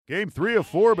Game 3 of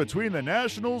 4 between the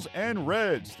Nationals and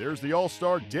Reds. There's the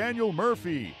All-Star Daniel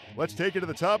Murphy. Let's take it to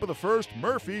the top of the first.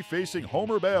 Murphy facing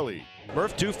Homer Bailey.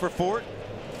 Murph 2 for 4.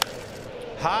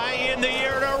 High in the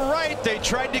air to right. They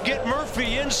tried to get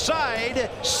Murphy inside.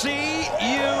 See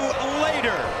you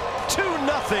later.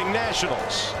 2-0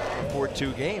 Nationals.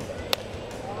 4-2 game.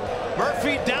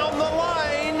 Murphy down the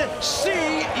line.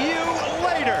 See you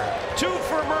later. 2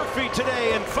 for Murphy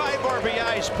today and 5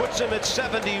 RBIs puts him at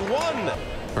 71.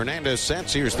 Hernandez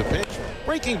sets. Here's the pitch.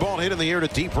 Breaking ball hit in the air to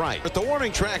deep right. At the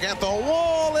warning track at the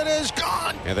wall, it is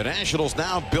gone. And the Nationals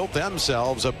now built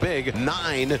themselves a big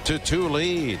 9-2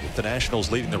 lead. The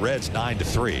Nationals leading the Reds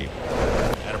 9-3.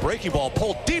 And a breaking ball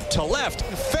pulled deep to left,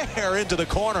 fair into the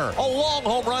corner. A long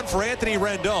home run for Anthony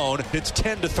Rendon. It's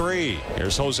 10-3.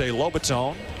 Here's Jose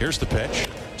Lobaton. Here's the pitch.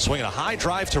 Swinging a high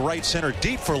drive to right center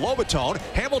deep for Lobaton.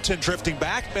 Hamilton drifting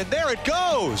back, and there it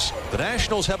goes. The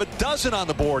Nationals have a dozen on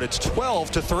the board. It's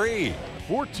 12-3.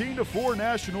 14-4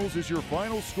 Nationals is your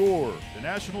final score. The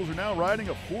Nationals are now riding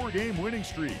a 4-game winning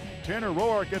streak. Tanner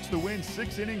Roark gets the win,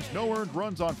 6 innings, no earned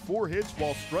runs on 4 hits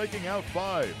while striking out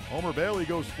 5. Homer Bailey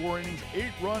goes 4 innings, 8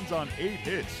 runs on 8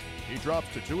 hits. He drops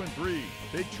to 2-3.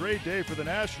 Big trade day for the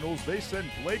Nationals. They send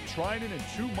Blake Treinen and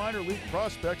 2 minor league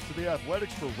prospects to the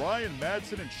Athletics for Ryan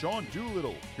Madson and Sean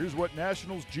Doolittle. Here's what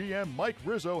Nationals GM Mike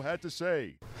Rizzo had to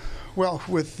say. Well,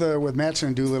 with Madson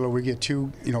and Doolittle, we get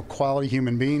 2, quality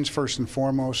human beings first and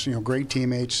foremost. Great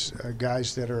teammates,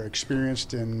 guys that are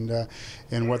experienced in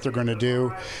what they're going to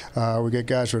do. We get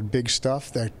guys with big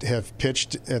stuff that have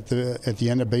pitched at the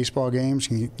end of baseball games.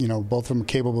 Both of them are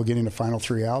capable of getting the final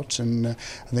 3 outs, and I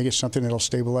think it's something that'll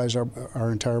stabilize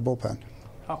our entire bullpen.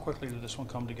 How quickly did this one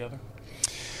come together?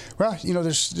 Well,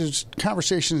 there's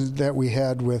conversations that we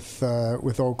had with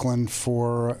Oakland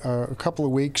for a couple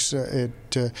of weeks. It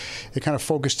kind of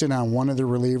focused in on one of the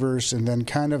relievers, and then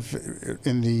kind of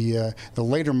in the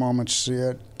later moments,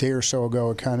 a day or so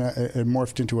ago, it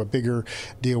morphed into a bigger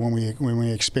deal when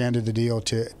we expanded the deal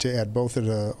to add both of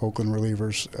the Oakland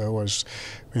relievers.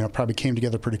 Probably came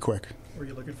together pretty quick. Were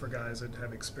you looking for guys that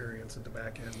have experience at the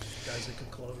back end, guys that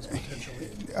could close potentially?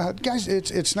 Guys,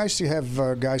 it's nice to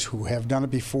have guys who have done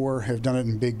it before, have done it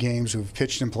in big games, who've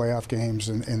pitched in playoff games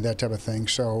and that type of thing.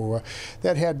 So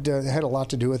that had a lot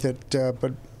to do with it.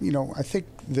 But I think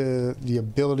the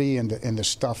ability and the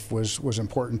stuff was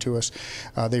important to us.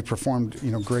 They performed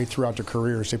great throughout their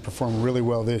careers. They performed really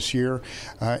well this year,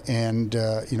 and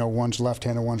one's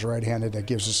left-handed, one's right-handed. That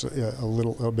gives us a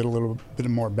little bit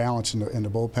more balance in the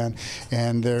bullpen.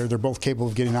 And they're both capable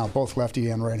of getting out, both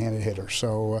lefty and right-handed hitters.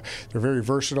 So they're very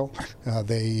versatile.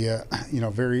 They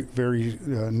very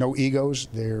no egos.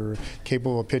 They're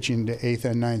capable of pitching the 8th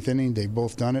and 9th inning. They've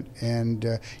both done it, and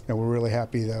we're really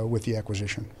happy with the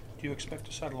acquisition. Do you expect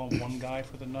to settle on one guy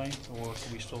for the 9th, or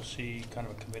can we still see kind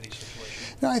of a committee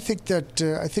situation? No, I think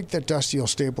that Dusty will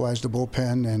stabilize the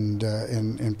bullpen and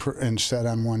set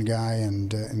on one guy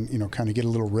and kind of get a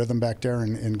little rhythm back there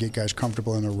and get guys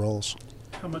comfortable in their roles.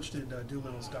 How much did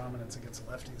Doolittle's dominance against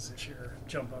lefties this year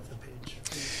jump off the page?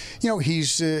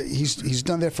 He's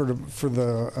done that for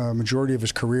the majority of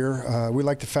his career. We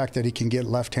like the fact that he can get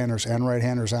left-handers and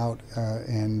right-handers out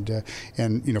and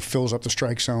fills up the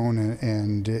strike zone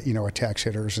and attacks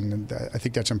hitters, and I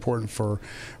think that's important for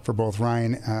both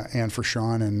Ryan and for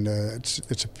Sean, and it's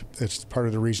part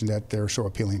of the reason that they're so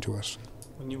appealing to us.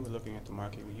 When you were looking at the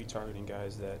market, were you targeting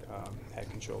guys that had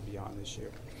control beyond this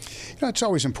year? It's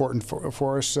always important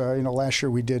for us. Last year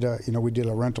we did a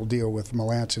rental deal with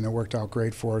Melancon, and it worked out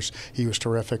great for us. He was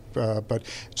terrific, but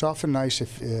it's often nice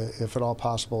if at all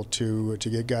possible to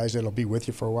get guys that'll be with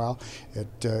you for a while. It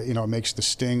makes the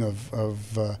sting of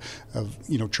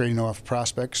trading off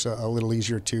prospects a little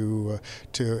easier to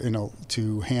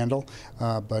handle.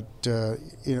 But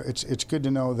it's good to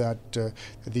know that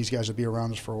these guys will be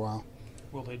around us for a while.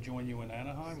 Will they join you in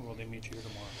Anaheim, or will they meet you here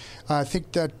tomorrow? I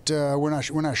think that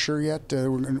we're not sure yet.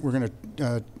 We're going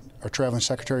to. Our traveling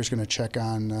secretary is going to check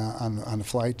on the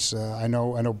flights. I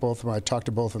know both of them. I talked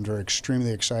to both of them. They're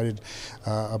extremely excited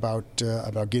about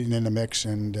getting in the mix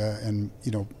and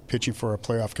pitching for a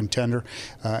playoff contender,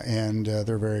 and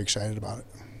they're very excited about it.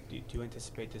 Do you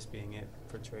anticipate this being it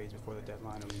for trades before the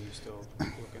deadline, or are you still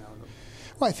working on them?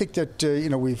 Well, I think that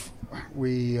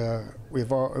we've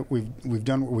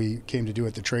done what we came to do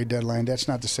at the trade deadline. That's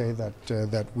not to say that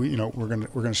we're going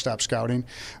to stop scouting.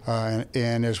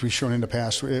 And as we've shown in the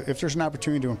past, if there's an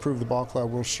opportunity to improve the ball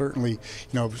club, we'll certainly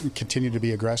continue to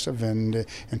be aggressive and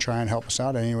try and help us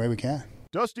out any way we can.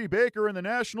 Dusty Baker and the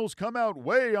Nationals come out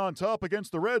way on top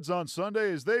against the Reds on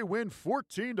Sunday as they win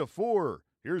 14-4.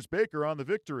 Here's Baker on the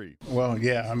victory. Well,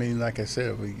 yeah, like I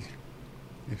said,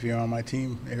 if you're on my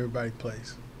team, everybody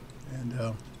plays.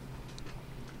 And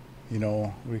you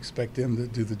know, we expect them to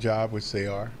do the job, which they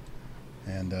are.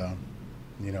 And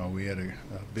you know, we had a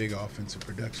big offensive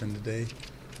production today.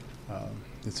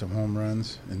 Did some home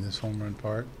runs in this home run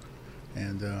park.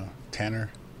 And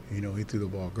Tanner, you know, he threw the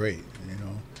ball great.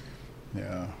 You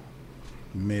know,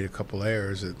 made a couple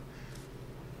errors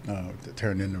that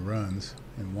turned into runs,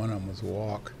 and one of them was a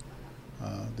walk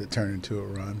that turned into a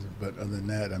run. But other than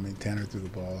that, I mean, Tanner threw the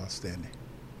ball outstanding.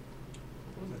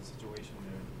 What was that situation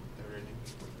there, third inning,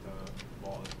 with the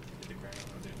ball that hit the ground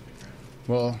or didn't hit the ground?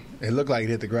 Well, it looked like it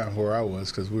hit the ground where I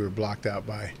was because we were blocked out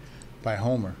by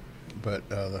Homer, but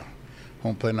the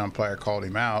home plate umpire called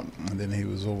him out, and then he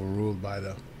was overruled by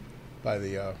the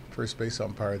first base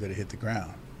umpire that it hit the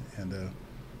ground. And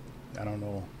I don't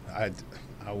know, I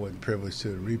wasn't privileged to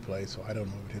the replay, so I don't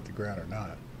know if it hit the ground or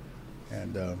not.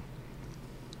 And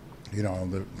you know,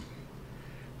 the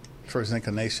first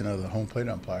inclination of the home plate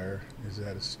umpire is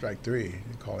that it's strike three.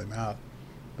 They call him out,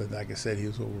 but like I said, he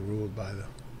was overruled by the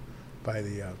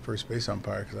first base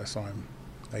umpire because I saw him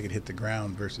like it hit the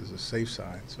ground versus a safe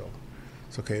side. So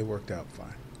it's okay. It worked out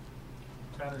fine.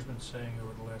 Tanner's been saying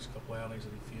over the last couple outings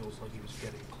that he feels like he was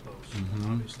getting close.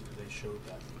 Mm-hmm. Obviously, today showed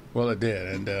that. Well, it did,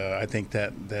 and I think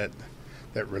that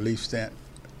relief stint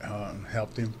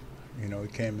helped him. You know, he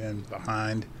came in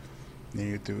behind, and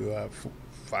he threw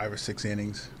 5 or 6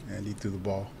 innings, and he threw the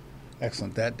ball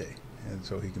excellent that day. And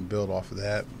so he can build off of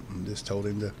that. And just told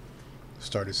him to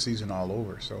start his season all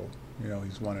over. So, you know,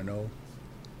 he's 1-0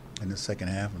 in the second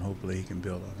half, and hopefully he can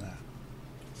build on that.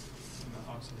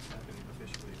 Obviously, it's happening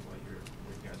officially while you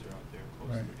guys are out there, close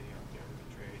to getting out there with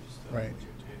the trade. Just, Right. what's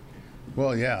your take?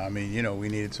 Well, yeah, I mean, you know, we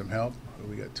needed some help.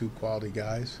 We got 2 quality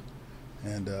guys,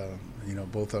 and, you know,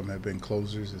 both of them have been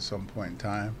closers at some point in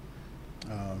time.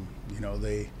 You know,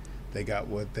 they got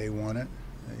what they wanted,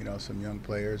 you know, some young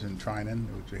players in Trinan,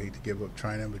 which you hate to give up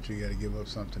Trinan, but you got to give up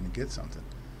something to get something.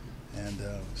 And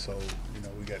so, you know,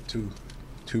 we got two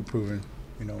proven,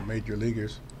 you know, major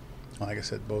leaguers. Like I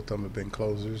said, both of them have been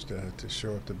closers to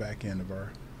shore up the back end of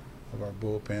our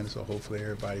bullpen. So hopefully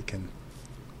everybody can,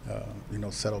 you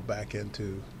know, settle back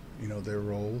into, you know, their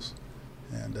roles,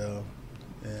 and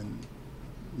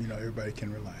you know, everybody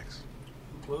can relax.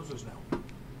 Who closes now?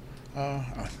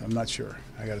 I'm not sure.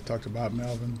 I got to talk to Bob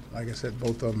Melvin. Like I said,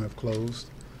 both of them have closed.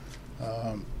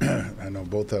 I know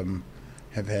both of them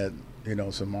have had, you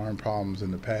know, some arm problems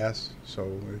in the past, so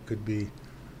it could be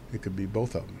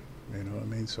both of them. You know what I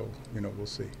mean? So, you know, we'll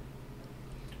see.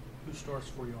 Who starts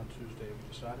for you on Tuesday? Have you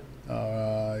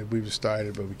decided? We've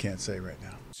decided, but we can't say right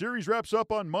now. Series wraps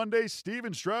up on Monday.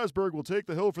 Steven Strasburg will take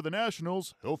the hill for the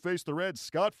Nationals. He'll face the Reds'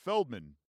 Scott Feldman.